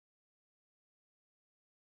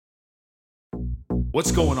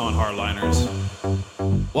What's going on, Hardliners?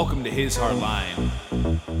 Welcome to His Hardline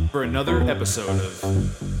for another episode of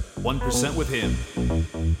 1% with Him.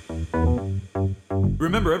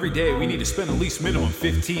 Remember, every day we need to spend at least minimum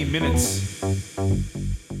 15 minutes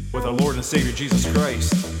with our Lord and Savior Jesus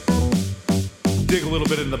Christ. Dig a little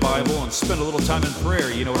bit in the Bible and spend a little time in prayer,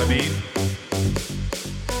 you know what I mean?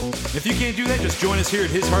 If you can't do that, just join us here at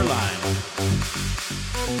His Hardline.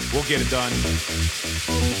 We'll get it done.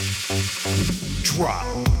 Drop.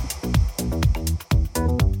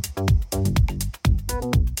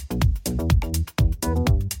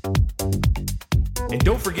 And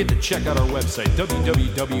don't forget to check out our website,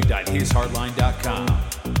 www.hishardline.com.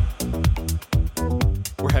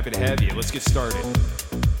 We're happy to have you. Let's get started.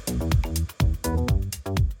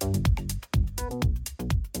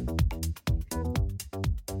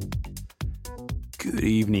 Good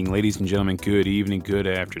evening, ladies and gentlemen. Good evening, good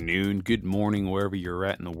afternoon, good morning, wherever you're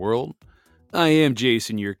at in the world. I am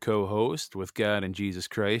Jason, your co-host, with God and Jesus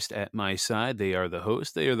Christ at my side. They are the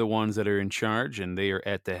host. They are the ones that are in charge, and they are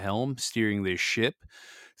at the helm, steering this ship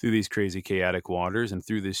through these crazy, chaotic waters and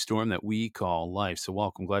through this storm that we call life. So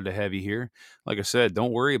welcome. Glad to have you here. Like I said,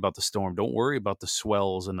 don't worry about the storm. Don't worry about the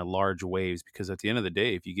swells and the large waves, because at the end of the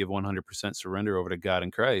day, if you give 100% surrender over to God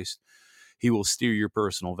and Christ, He will steer your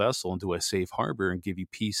personal vessel into a safe harbor and give you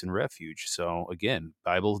peace and refuge. So again,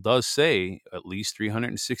 Bible does say at least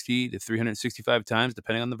 360 to 365 times,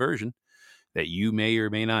 depending on the version, that you may or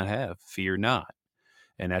may not have. Fear not.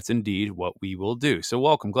 And that's indeed what we will do. So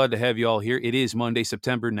welcome. Glad to have you all here. It is Monday,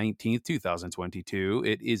 September 19th, 2022.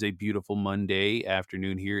 It is a beautiful Monday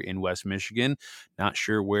afternoon here in West Michigan. Not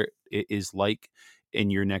sure where it is like in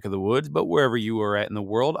your neck of the woods, but wherever you are at in the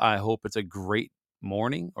world, I hope it's a great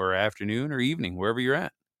morning or afternoon or evening, wherever you're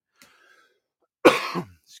at.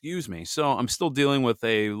 Excuse me. So I'm still dealing with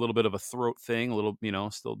a little bit of a throat thing,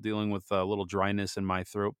 still dealing with a little dryness in my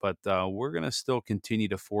throat, but we're going to still continue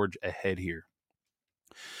to forge ahead here.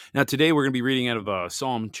 Now, today we're going to be reading out of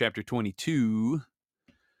Psalm chapter 22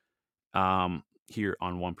 here on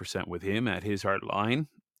 1% with Him at His Hardline.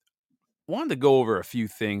 Wanted to go over a few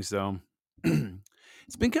things, though.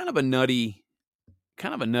 It's been kind of a nutty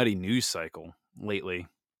news cycle lately.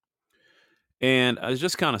 And I was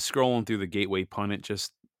just kind of scrolling through the Gateway Pundit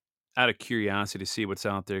just out of curiosity to see what's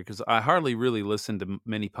out there, because I hardly really listen to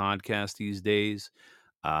many podcasts these days.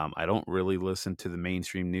 I don't really listen to the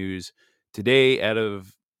mainstream news. Today, out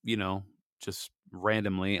of, just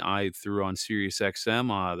randomly, I threw on Sirius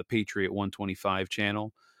XM, the Patriot 125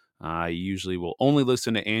 channel. I usually will only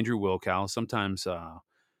listen to Andrew Wilkow, sometimes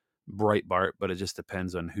Breitbart, but it just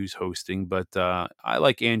depends on who's hosting. But I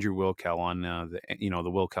like Andrew Wilkow on the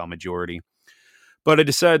Wilkow Majority. But I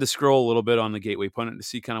decided to scroll a little bit on the Gateway Pundit to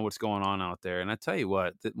see kind of what's going on out there. And I tell you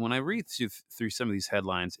what, when I read through some of these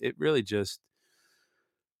headlines, it really just,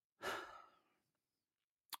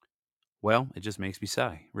 it just makes me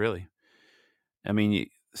sigh, really. I mean,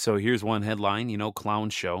 so here's one headline,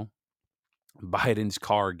 clown show. Biden's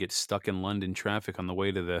car gets stuck in London traffic on the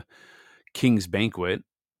way to the King's banquet.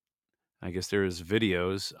 I guess there's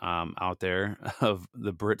videos out there of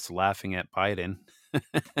the Brits laughing at Biden.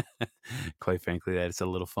 Quite frankly, that's a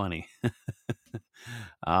little funny.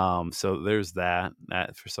 So there's that.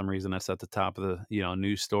 That for some reason that's at the top of the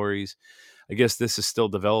news stories. I guess this is still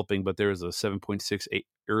developing, but there was a 7.6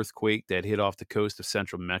 earthquake that hit off the coast of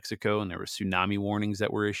central Mexico, and there were tsunami warnings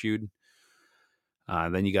that were issued.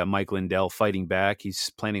 Then you got Mike Lindell fighting back. He's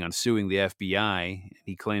planning on suing the FBI.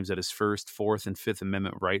 He claims that his First, Fourth, and Fifth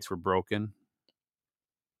Amendment rights were broken.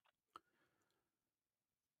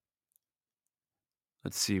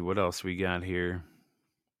 Let's see what else we got here.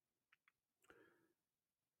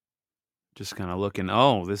 Just kind of looking.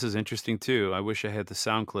 Oh, this is interesting too. I wish I had the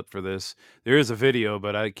sound clip for this. There is a video,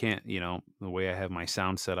 but I can't, the way I have my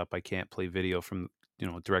sound set up, I can't play video from,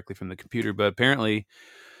 directly from the computer. But apparently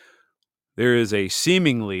there is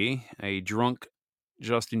seemingly a drunk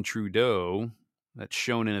Justin Trudeau that's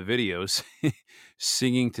shown in a video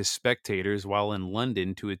singing to spectators while in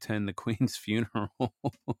London to attend the Queen's funeral.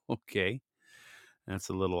 Okay. That's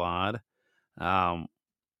a little odd.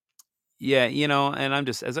 Yeah, and I'm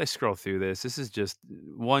just, as I scroll through this is just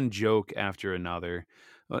one joke after another.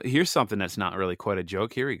 Here's something that's not really quite a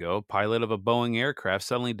joke. Here we go. Pilot of a Boeing aircraft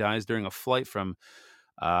suddenly dies during a flight from,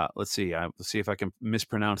 let's see if I can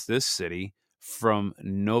mispronounce this city, from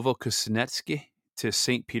Novokuznetsk to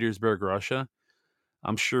St. Petersburg, Russia.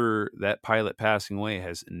 I'm sure that pilot passing away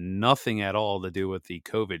has nothing at all to do with the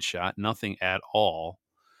COVID shot. Nothing at all.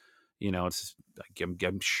 It's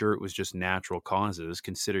I'm sure it was just natural causes,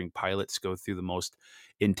 considering pilots go through the most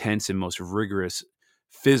intense and most rigorous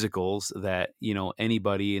physicals that,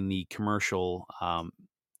 anybody in the commercial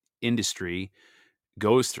industry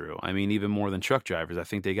goes through. I mean, even more than truck drivers. I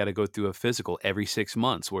think they got to go through a physical every 6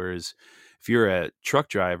 months. Whereas if you're a truck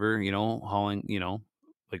driver, hauling,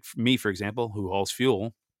 like me, for example, who hauls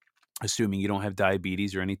fuel, assuming you don't have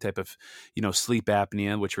diabetes or any type of, sleep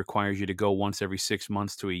apnea, which requires you to go once every 6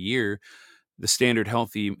 months to a year, the standard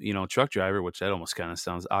healthy, truck driver, which that almost kind of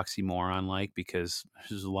sounds oxymoron like, because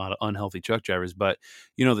there's a lot of unhealthy truck drivers, but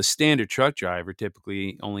the standard truck driver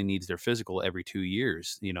typically only needs their physical every 2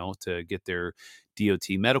 years, to get their DOT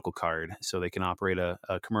medical card so they can operate a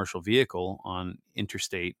commercial vehicle on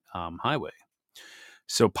interstate highway.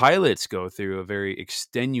 So pilots go through a very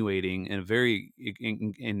extenuating and very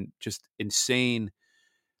and just insane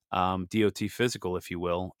DOT physical, if you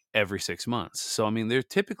will, every 6 months. So, I mean, they're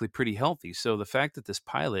typically pretty healthy. So, the fact that this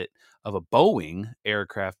pilot of a Boeing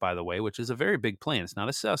aircraft, by the way, which is a very big plane, it's not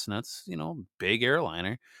a Cessna, it's, big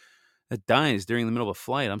airliner, that dies during the middle of a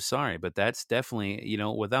flight. I'm sorry, but that's definitely,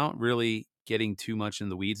 without really getting too much in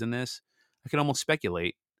the weeds in this, I can almost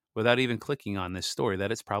speculate without even clicking on this story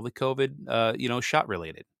that it's probably COVID, shot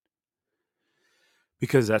related,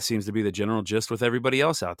 because that seems to be the general gist with everybody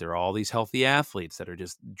else out there. All these healthy athletes that are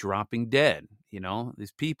just dropping dead,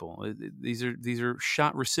 these people, these are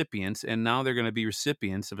shot recipients, and now they're going to be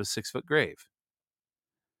recipients of a 6-foot grave.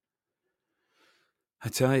 I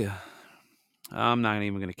tell you, I'm not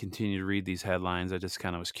even going to continue to read these headlines. I just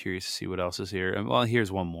kind of was curious to see what else is here. And well,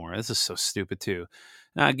 here's one more. This is so stupid too.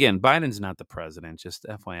 Now, again, Biden's not the president, just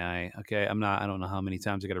FYI. Okay. I don't know how many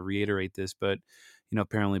times I got to reiterate this, but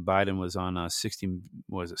apparently Biden was on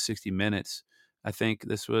 60 Minutes. I think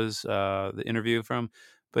this was the interview from,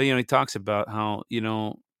 but he talks about how,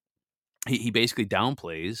 he basically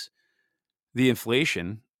downplays the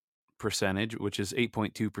inflation percentage, which is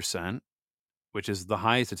 8.2%, which is the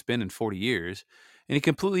highest it's been in 40 years, and he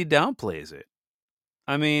completely downplays it.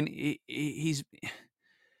 I mean, he's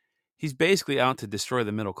basically out to destroy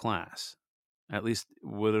the middle class, at least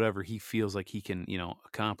whatever he feels like he can,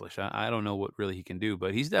 accomplish. I don't know what really he can do,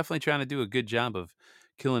 but he's definitely trying to do a good job of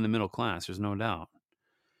killing the middle class. There's no doubt.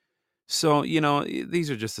 So, these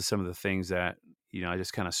are just some of the things that, I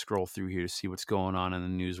just kind of scroll through here to see what's going on in the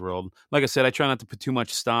news world. Like I said, I try not to put too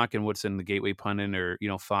much stock in what's in the Gateway Pundit or,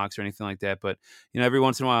 Fox or anything like that. But, every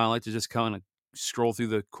once in a while, I like to just kind of scroll through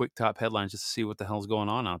the quick top headlines just to see what the hell's going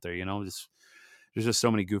on out there. There's just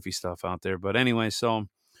so many goofy stuff out there. But anyway, so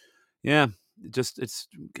yeah, it's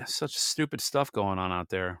such stupid stuff going on out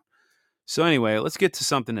there. So anyway, let's get to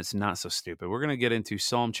something that's not so stupid. We're going to get into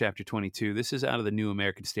Psalm chapter 22. This is out of the New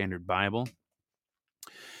American Standard Bible.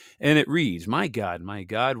 And it reads, my God,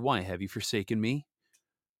 why have you forsaken me?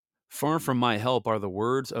 Far from my help are the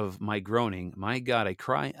words of my groaning. My God, I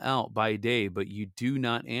cry out by day, but you do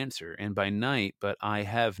not answer, and by night, but I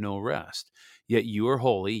have no rest. Yet you are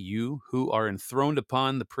holy, you who are enthroned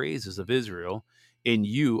upon the praises of Israel. In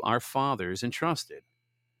you our fathers entrusted.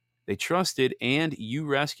 They trusted, and you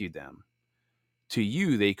rescued them. To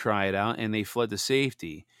you they cried out, and they fled to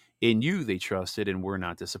safety. In you they trusted and were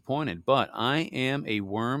not disappointed. But I am a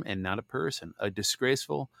worm and not a person, a disgrace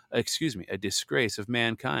of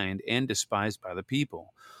mankind and despised by the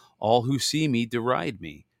people. All who see me deride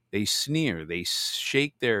me. They sneer, they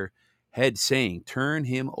shake their head, saying, turn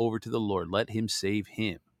him over to the Lord, let him save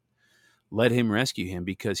him. Let him rescue him,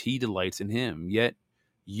 because he delights in him. Yet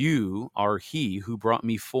you are he who brought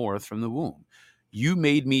me forth from the womb. You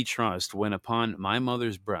made me trust when upon my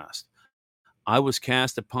mother's breast. I was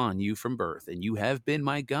cast upon you from birth, and you have been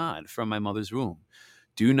my God from my mother's womb.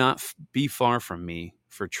 Do not be far from me,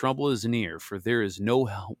 for trouble is near, for there is no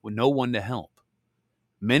one to help.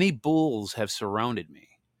 Many bulls have surrounded me.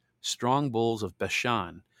 Strong bulls of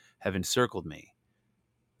Bashan have encircled me.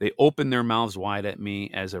 They open their mouths wide at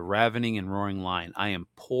me as a ravening and roaring lion. I am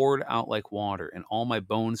poured out like water, and all my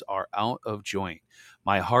bones are out of joint.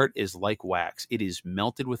 My heart is like wax. It is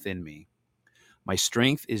melted within me. My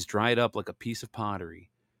strength is dried up like a piece of pottery,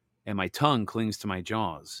 and my tongue clings to my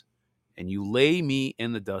jaws. And you lay me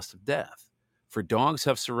in the dust of death. For dogs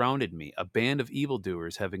have surrounded me. A band of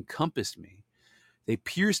evildoers have encompassed me. They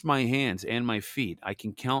pierced my hands and my feet. I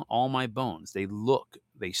can count all my bones.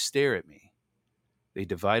 They stare at me. They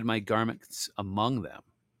divide my garments among them,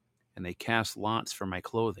 and they cast lots for my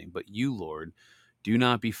clothing. But you, Lord, do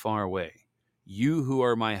not be far away. You who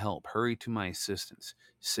are my help, hurry to my assistance.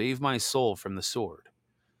 Save my soul from the sword,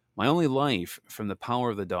 my only life from the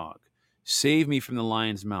power of the dog. Save me from the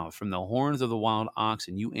lion's mouth, from the horns of the wild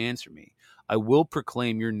oxen. You answer me. I will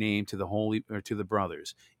proclaim your name to the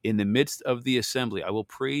brothers. In the midst of the assembly, I will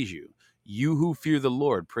praise you. You who fear the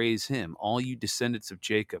Lord, praise him. All you descendants of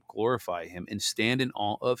Jacob, glorify him and stand in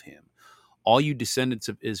awe of him. All you descendants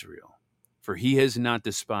of Israel. For he has not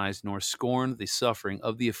despised nor scorned the suffering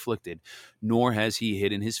of the afflicted, nor has he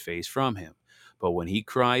hidden his face from him. But when he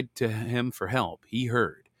cried to him for help, he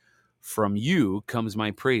heard. From you comes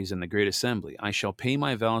my praise in the great assembly. I shall pay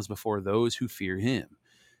my vows before those who fear him.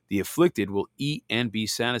 The afflicted will eat and be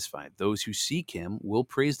satisfied. Those who seek him will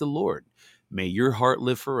praise the Lord. May your heart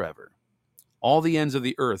live forever. All the ends of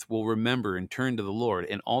the earth will remember and turn to the Lord,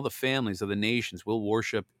 and all the families of the nations will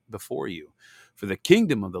worship before you. For the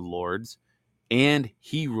kingdom of the Lord's, and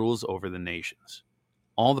he rules over the nations.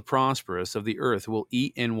 All the prosperous of the earth will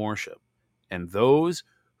eat and worship, and those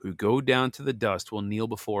who go down to the dust will kneel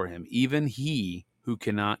before him, even he who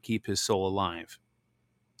cannot keep his soul alive.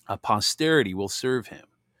 A posterity will serve him.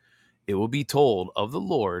 It will be told of the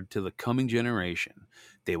Lord to the coming generation.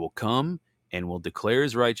 They will come and will declare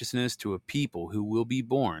his righteousness to a people who will be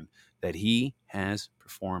born, that he has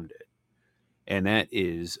performed it. And that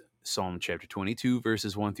is Psalm chapter 22,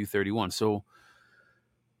 verses 1 through 31. So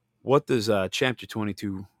what does chapter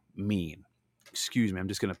 22 mean? Excuse me, I'm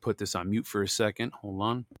just going to put this on mute for a second. Hold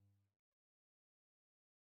on.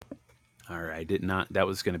 All right, that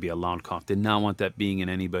was going to be a loud cough. Did not want that being in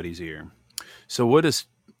anybody's ear. So what does,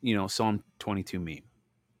 Psalm 22 mean?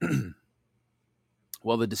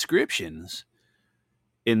 Well, the descriptions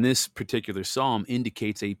in this particular psalm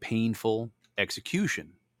indicates a painful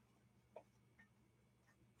execution.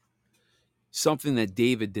 Something that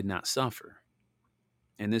David did not suffer.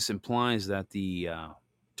 And this implies that the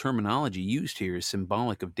terminology used here is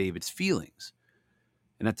symbolic of David's feelings.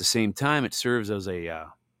 And at the same time, it serves as a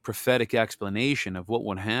prophetic explanation of what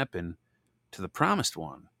would happen to the promised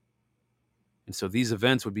one. And so these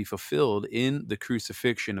events would be fulfilled in the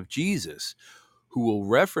crucifixion of Jesus, who will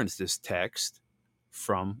reference this text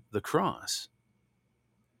from the cross.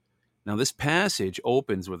 Now, this passage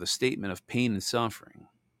opens with a statement of pain and suffering,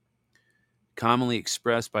 commonly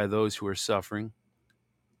expressed by those who are suffering.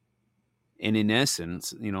 And in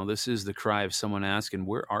essence, this is the cry of someone asking,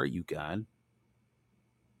 "Where are you, God?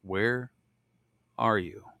 Where are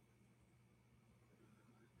you?"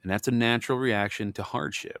 And that's a natural reaction to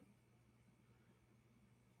hardship.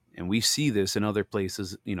 And we see this in other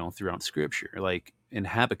places, throughout Scripture, like in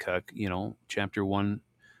Habakkuk, chapter 1,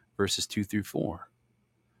 verses 2 through 4.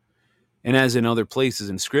 And as in other places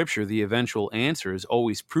in Scripture, the eventual answer is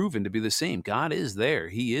always proven to be the same. God is there.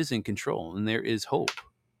 He is in control, and there is hope.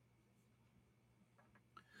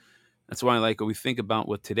 That's why, when we think about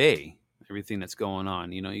what today, everything that's going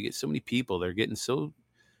on, you get so many people, they're getting so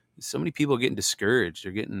many people getting discouraged.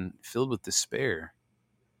 They're getting filled with despair.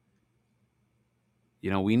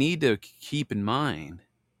 We need to keep in mind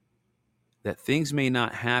that things may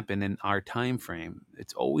not happen in our time frame.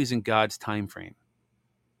 It's always in God's time frame.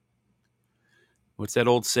 What's that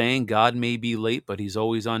old saying? God may be late, but he's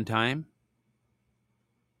always on time.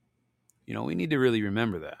 We need to really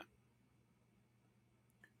remember that.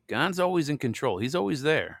 God's always in control. He's always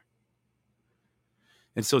there.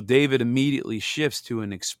 And so David immediately shifts to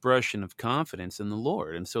an expression of confidence in the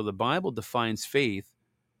Lord. And so the Bible defines faith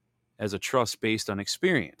as a trust based on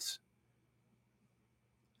experience.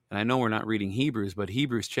 And I know we're not reading Hebrews, but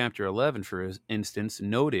Hebrews chapter 11, for instance,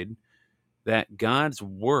 noted that God's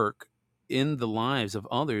work in the lives of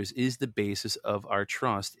others is the basis of our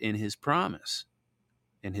trust in his promise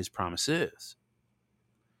and his promises.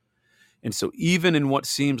 And so even in what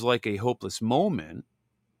seems like a hopeless moment,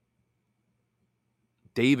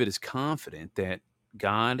 David is confident that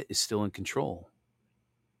God is still in control.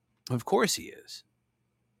 Of course he is.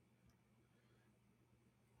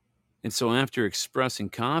 And so after expressing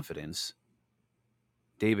confidence,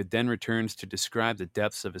 David then returns to describe the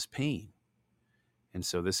depths of his pain. And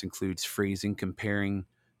so this includes phrasing comparing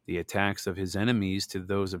the attacks of his enemies to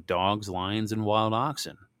those of dogs, lions, and wild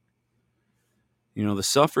oxen. The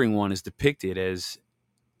suffering one is depicted as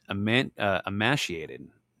emaciated,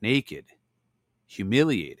 naked,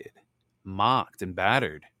 humiliated, mocked, and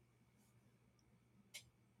battered,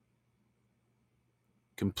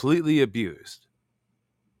 completely abused.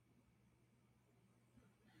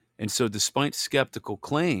 And so despite skeptical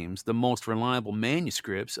claims, the most reliable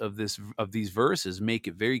manuscripts of these verses make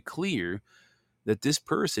it very clear that this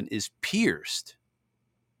person is pierced,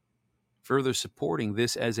 further supporting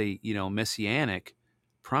this as a, messianic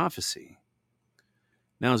prophecy.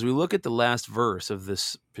 Now, as we look at the last verse of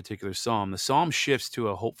this particular psalm, the psalm shifts to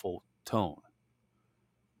a hopeful tone.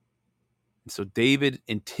 And so David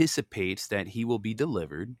anticipates that he will be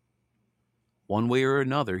delivered. One way or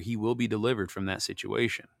another, he will be delivered from that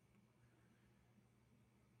situation.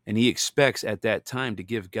 And he expects at that time to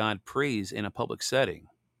give God praise in a public setting.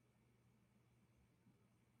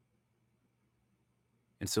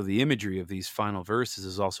 And so the imagery of these final verses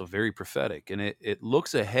is also very prophetic. And it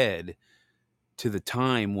looks ahead to the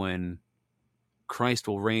time when Christ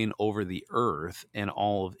will reign over the earth and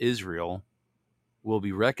all of Israel will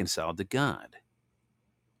be reconciled to God.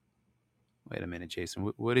 Wait a minute,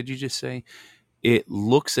 Jason. What did you just say? It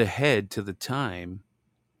looks ahead to the time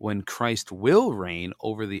when Christ will reign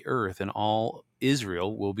over the earth and all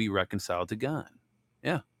Israel will be reconciled to God.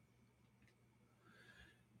 Yeah.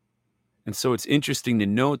 And so it's interesting to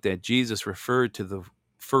note that Jesus referred to the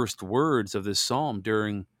first words of this psalm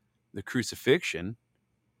during the crucifixion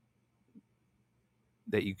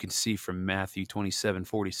that you can see from Matthew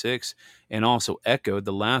 27:46, and also echoed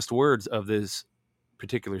the last words of this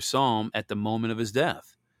particular psalm at the moment of his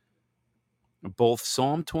death. Both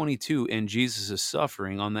Psalm 22 and Jesus'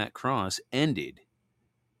 suffering on that cross ended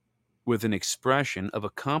with an expression of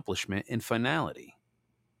accomplishment and finality.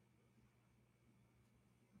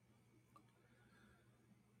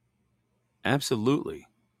 Absolutely.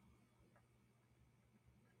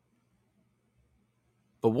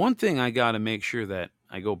 But one thing I got to make sure that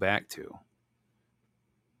I go back to,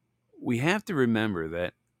 we have to remember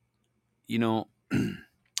that, you know,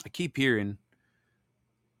 I keep hearing,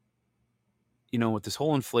 with this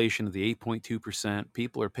whole inflation of the 8.2%,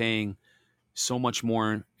 people are paying so much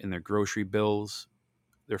more in their grocery bills.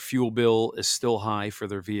 Their fuel bill is still high for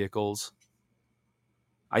their vehicles.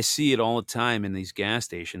 I see it all the time in these gas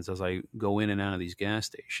stations as I go in and out of these gas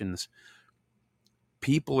stations.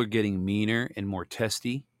 People are getting meaner and more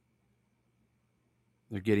testy.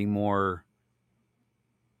 They're getting more,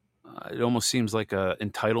 it almost seems like a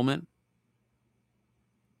entitlement.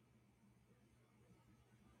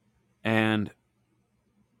 And,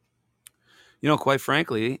 quite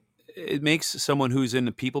frankly, it makes someone who's in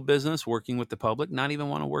the people business working with the public not even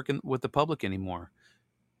want to work with the public anymore.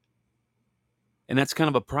 And that's kind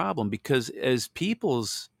of a problem because as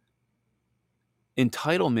people's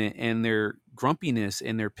entitlement and their grumpiness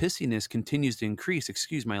and their pissiness continues to increase,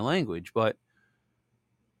 excuse my language, but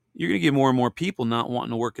you're going to get more and more people not wanting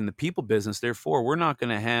to work in the people business. Therefore, we're not going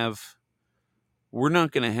to have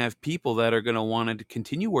people that are going to want to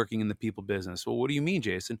continue working in the people business. Well, what do you mean,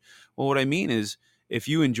 Jason? Well, what I mean is if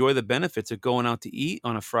you enjoy the benefits of going out to eat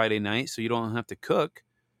on a Friday night so you don't have to cook,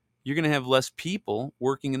 you're going to have less people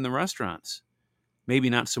working in the restaurants. Maybe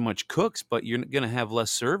not so much cooks, but you're going to have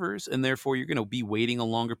less servers, and therefore you're going to be waiting a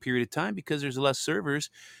longer period of time because there's less servers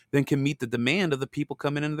than can meet the demand of the people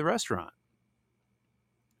coming into the restaurant.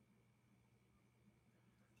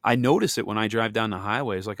 I notice it when I drive down the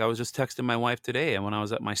highways. Like I was just texting my wife today, and when I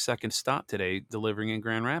was at my second stop today delivering in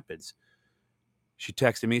Grand Rapids, she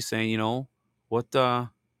texted me saying, what,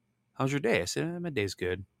 how's your day? I said, my day's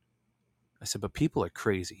good. I said, but people are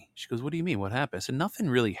crazy. She goes, what do you mean? What happened? I said, nothing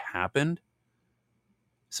really happened.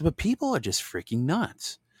 I said, but people are just freaking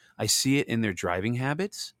nuts. I see it in their driving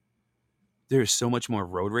habits. There's so much more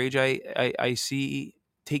road rage I see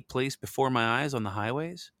take place before my eyes on the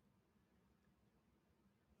highways.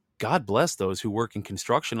 God bless those who work in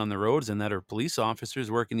construction on the roads and that are police officers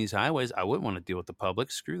working these highways. I wouldn't want to deal with the public.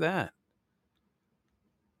 Screw that.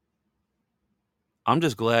 I'm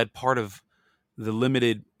just glad part of the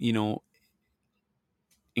limited,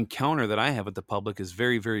 encounter that I have with the public is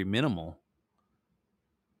very, very minimal.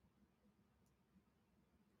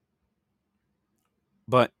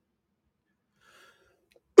 But,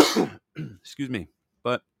 excuse me.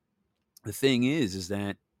 But the thing is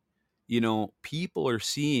that, people are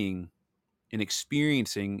seeing and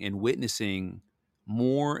experiencing and witnessing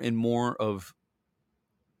more and more of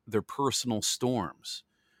their personal storms.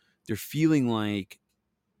 They're feeling like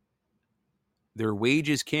their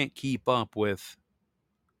wages can't keep up with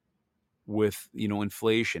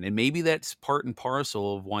inflation, and maybe that's part and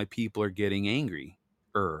parcel of why people are getting angry.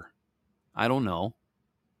 I don't know,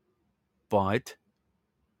 but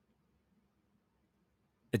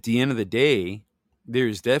at the end of the day,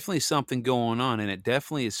 there's definitely something going on, and it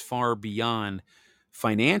definitely is far beyond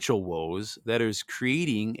financial woes that is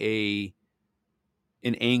creating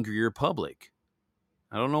an angrier public.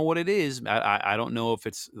 I don't know what it is. I don't know if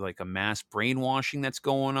it's like a mass brainwashing that's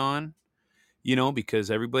going on,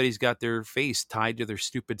 because everybody's got their face tied to their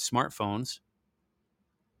stupid smartphones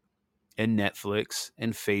and Netflix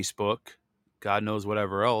and Facebook, God knows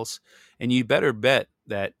whatever else. And you better bet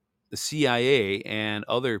that the CIA and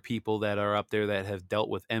other people that are up there that have dealt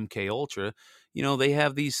with MK Ultra, they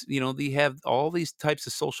have these, they have all these types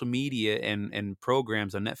of social media and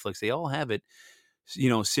programs on Netflix. They all have it,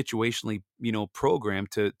 situationally,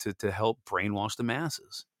 programmed to help brainwash the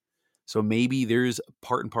masses. So maybe there's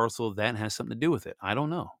part and parcel of that has something to do with it. I don't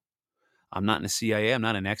know. I'm not in the CIA. I'm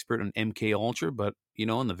not an expert on MK Ultra, but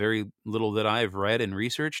in the very little that I've read and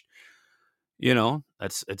researched,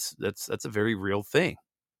 that's a very real thing.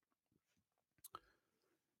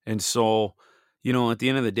 And so, at the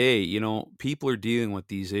end of the day, people are dealing with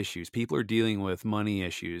these issues. People are dealing with money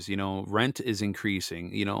issues. Rent is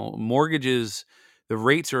increasing. Mortgages, the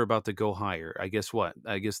rates are about to go higher. I guess what?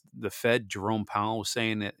 I guess the Fed, Jerome Powell, was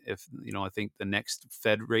saying that if, I think the next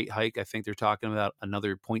Fed rate hike, I think they're talking about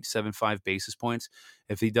another 0.75 basis points.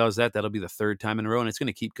 If he does that, that'll be the third time in a row, and it's going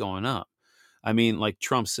to keep going up. I mean, like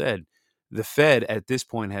Trump said, the Fed at this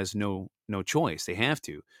point has no choice. They have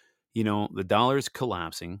to. The dollar's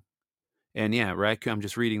collapsing. And yeah, Raccoon, I'm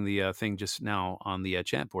just reading the thing just now on the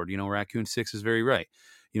chat board. Raccoon 6 is very right.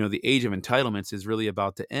 The age of entitlements is really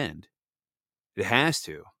about to end. It has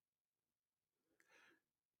to.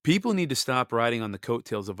 People need to stop riding on the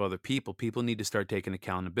coattails of other people. People need to start taking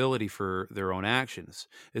accountability for their own actions.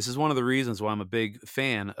 This is one of the reasons why I'm a big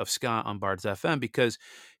fan of Scott on Bards FM, because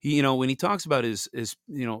he, when he talks about his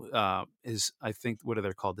I think what are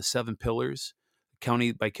they called, the 7 pillars,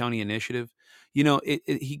 county by county initiative. He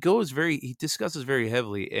discusses very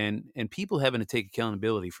heavily and people having to take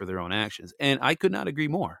accountability for their own actions. And I could not agree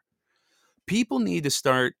more. People need to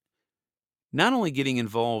start not only getting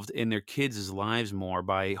involved in their kids' lives more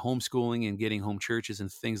by homeschooling and getting home churches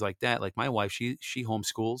and things like that. Like my wife, she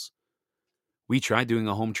homeschools. We tried doing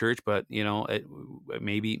a home church, but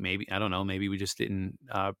maybe I don't know. Maybe we just didn't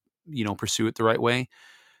pursue it the right way.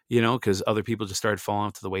 Because other people just started falling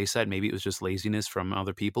off to the wayside. Maybe it was just laziness from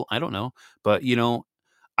other people. I don't know, but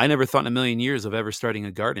I never thought in a million years of ever starting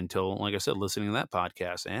a garden until, like I said, listening to that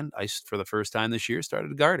podcast. And for the first time this year,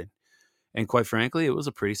 started a garden. And quite frankly, it was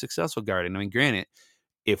a pretty successful garden. I mean, granted,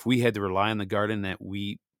 if we had to rely on the garden that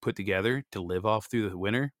we put together to live off through the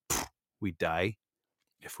winter, we'd die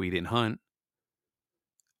if we didn't hunt.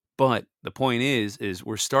 But the point is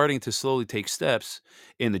we're starting to slowly take steps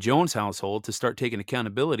in the Jones household to start taking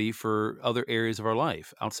accountability for other areas of our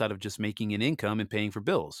life outside of just making an income and paying for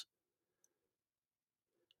bills.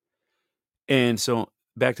 And so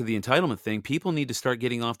back to the entitlement thing, people need to start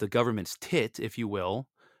getting off the government's tit, if you will.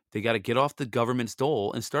 They got to get off the government's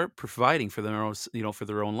dole and start providing for their own, for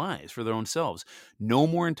their own lives, for their own selves. No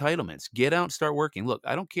more entitlements. Get out and start working. Look,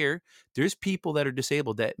 I don't care. There's people that are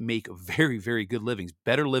disabled that make very, very good livings,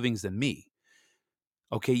 better livings than me.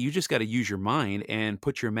 Okay, you just got to use your mind and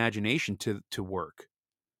put your imagination to work.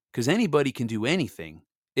 Because anybody can do anything.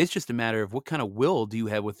 It's just a matter of what kind of will do you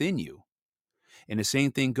have within you. And the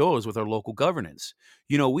same thing goes with our local governance.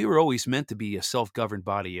 We were always meant to be a self-governed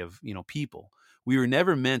body of, people. We were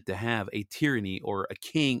never meant to have a tyranny or a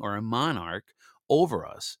king or a monarch over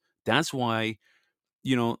us. That's why,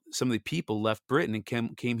 some of the people left Britain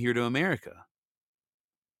and came here to America.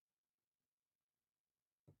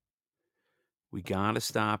 We got to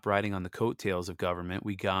stop riding on the coattails of government.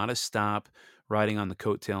 We got to stop riding on the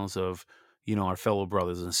coattails of, our fellow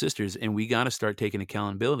brothers and sisters. And we got to start taking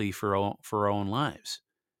accountability for our own lives.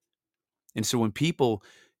 And so when people,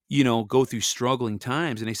 go through struggling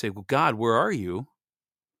times and they say, well, God, where are you?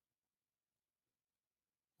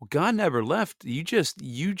 Well, God never left. You just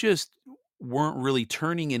weren't really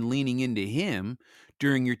turning and leaning into him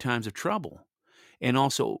during your times of trouble. And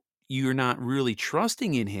also, you're not really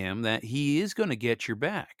trusting in him that he is going to get your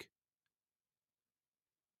back.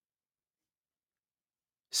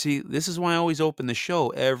 See, this is why I always open the show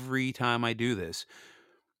every time I do this.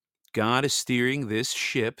 God is steering this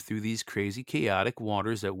ship through these crazy, chaotic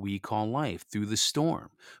waters that we call life, through the storm.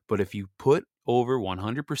 But if you put over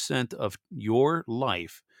 100% of your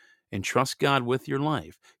life and trust God with your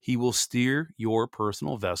life, he will steer your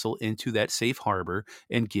personal vessel into that safe harbor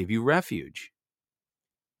and give you refuge.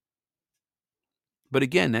 But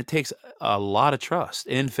again, that takes a lot of trust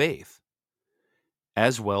and faith,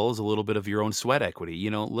 as well as a little bit of your own sweat equity.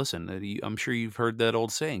 Listen, I'm sure you've heard that old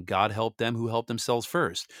saying, God help them who help themselves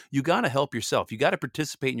first. You got to help yourself. You got to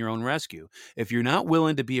participate in your own rescue. If you're not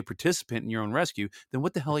willing to be a participant in your own rescue, then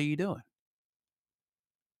what the hell are you doing?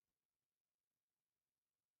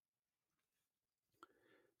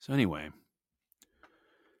 So anyway,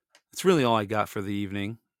 that's really all I got for the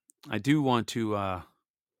evening. I do want to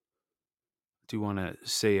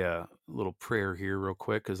say a little prayer here real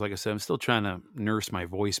quick, because like I said, I'm still trying to nurse my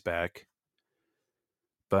voice back.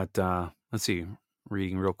 But let's see,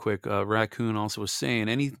 reading real quick. Raccoon also was saying,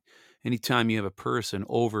 anytime you have a person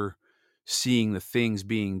overseeing the things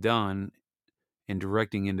being done and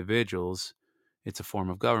directing individuals, it's a form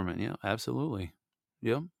of government. Yeah, absolutely.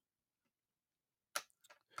 Yep,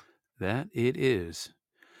 that it is.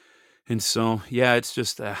 And so, yeah, it's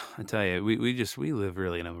just, I tell you, we live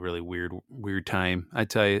really in a really weird time. I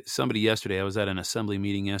tell you, somebody yesterday, I was at an assembly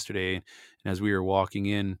meeting yesterday, and as we were walking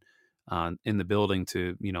in the building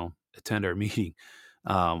to, attend our meeting,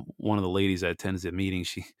 one of the ladies that attends the meeting,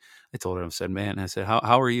 I told her, I said, man, I said,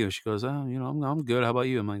 how are you? She goes, oh, I'm good. How about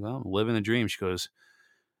you? I'm like, well, I'm living the dream. She goes,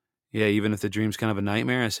 yeah, even if the dream's kind of a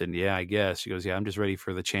nightmare. I said, yeah, I guess. She goes, yeah, I'm just ready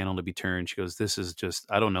for the channel to be turned. She goes, this is just,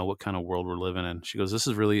 I don't know what kind of world we're living in. She goes, this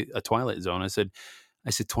is really a Twilight Zone. I said,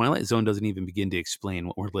 Twilight Zone doesn't even begin to explain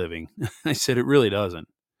what we're living. I said, it really doesn't.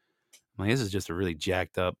 I'm like, this is just a really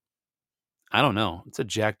jacked up, I don't know. It's a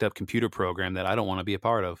jacked up computer program that I don't want to be a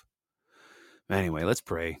part of. Anyway, let's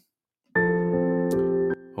pray.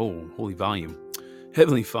 Oh, holy volume.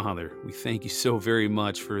 Heavenly Father, we thank you so very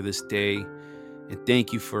much for this day. And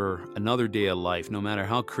thank you for another day of life. No matter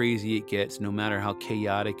how crazy it gets, no matter how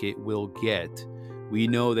chaotic it will get, we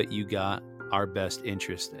know that you got our best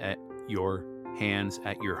interest at your hands,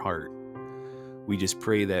 at your heart. We just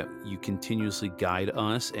pray that you continuously guide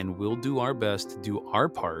us, and we'll do our best to do our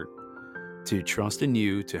part, to trust in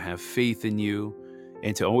you, to have faith in you,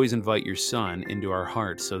 and to always invite your Son into our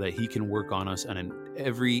hearts so that he can work on us on an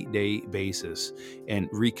everyday basis and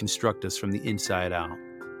reconstruct us from the inside out.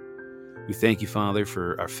 We thank you, Father,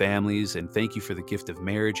 for our families, and thank you for the gift of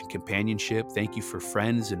marriage and companionship. Thank you for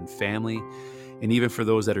friends and family, and even for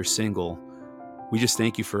those that are single. We just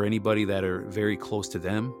thank you for anybody that are very close to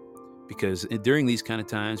them, because during these kind of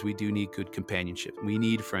times, we do need good companionship. We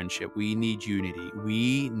need friendship. We need unity.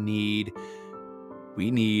 We need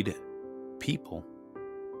people.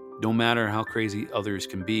 No matter how crazy others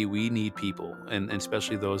can be, we need people, and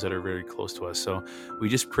especially those that are very close to us. So we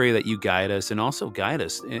just pray that you guide us, and also guide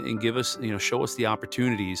us and give us, show us the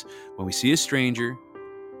opportunities when we see a stranger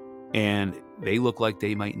and they look like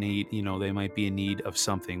they might need, they might be in need of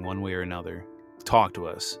something one way or another. Talk to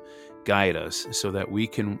us, guide us so that we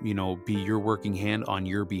can, be your working hand on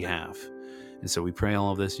your behalf. And so we pray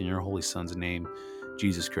all of this in your holy Son's name,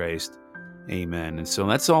 Jesus Christ. Amen. And so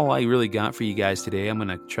that's all I really got for you guys today. I'm going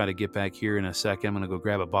to try to get back here in a second. I'm going to go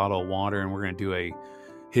grab a bottle of water, and we're going to do a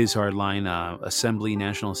His Hardline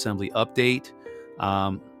National Assembly update.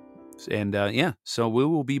 So we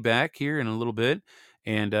will be back here in a little bit.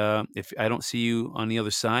 And if I don't see you on the other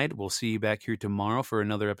side, we'll see you back here tomorrow for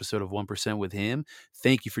another episode of 1% with him.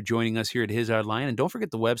 Thank you for joining us here at His Hardline. And don't forget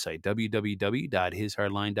the website,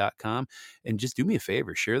 www.hishardline.com. And just do me a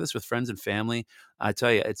favor, share this with friends and family. I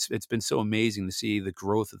tell you, it's been so amazing to see the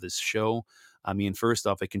growth of this show. I mean, first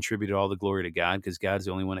off, I contributed all the glory to God, because God's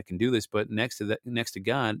the only one that can do this. But next to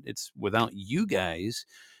God, it's without you guys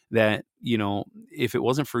that, if it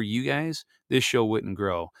wasn't for you guys, this show wouldn't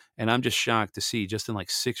grow. And I'm just shocked to see, just in like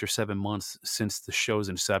 6 or 7 months since the show's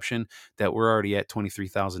inception, that we're already at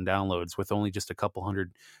 23,000 downloads with only just a couple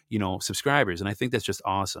hundred, subscribers. And I think that's just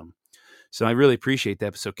awesome. So I really appreciate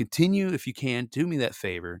that. So continue, if you can, do me that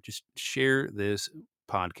favor. Just share this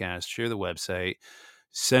podcast, share the website,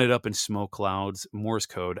 set it up in smoke clouds, Morse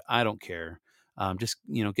code. I don't care. Just,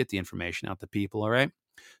 get the information out to people. All right.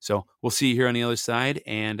 So we'll see you here on the other side.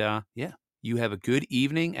 And you have a good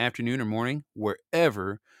evening, afternoon, or morning,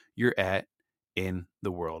 wherever you're at in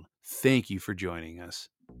the world. Thank you for joining us.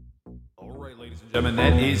 All right, ladies and gentlemen,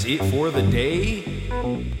 that is it for the day.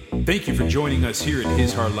 Thank you for joining us here at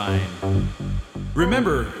His Hardline.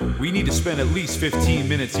 Remember, we need to spend at least 15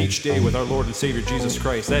 minutes each day with our Lord and Savior Jesus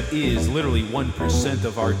Christ. That is literally 1%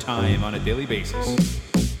 of our time on a daily basis.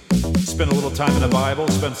 Spend a little time in the Bible,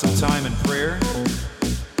 spend some time in prayer,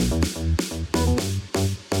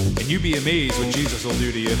 and you'd be amazed what Jesus will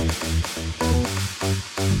do to you.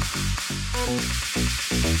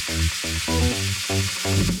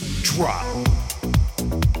 Drop.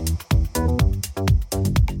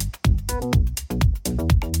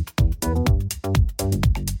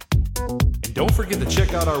 And don't forget to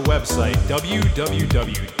check out our website,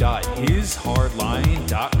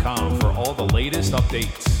 www.hishardline.com, for all the latest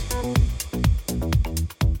updates.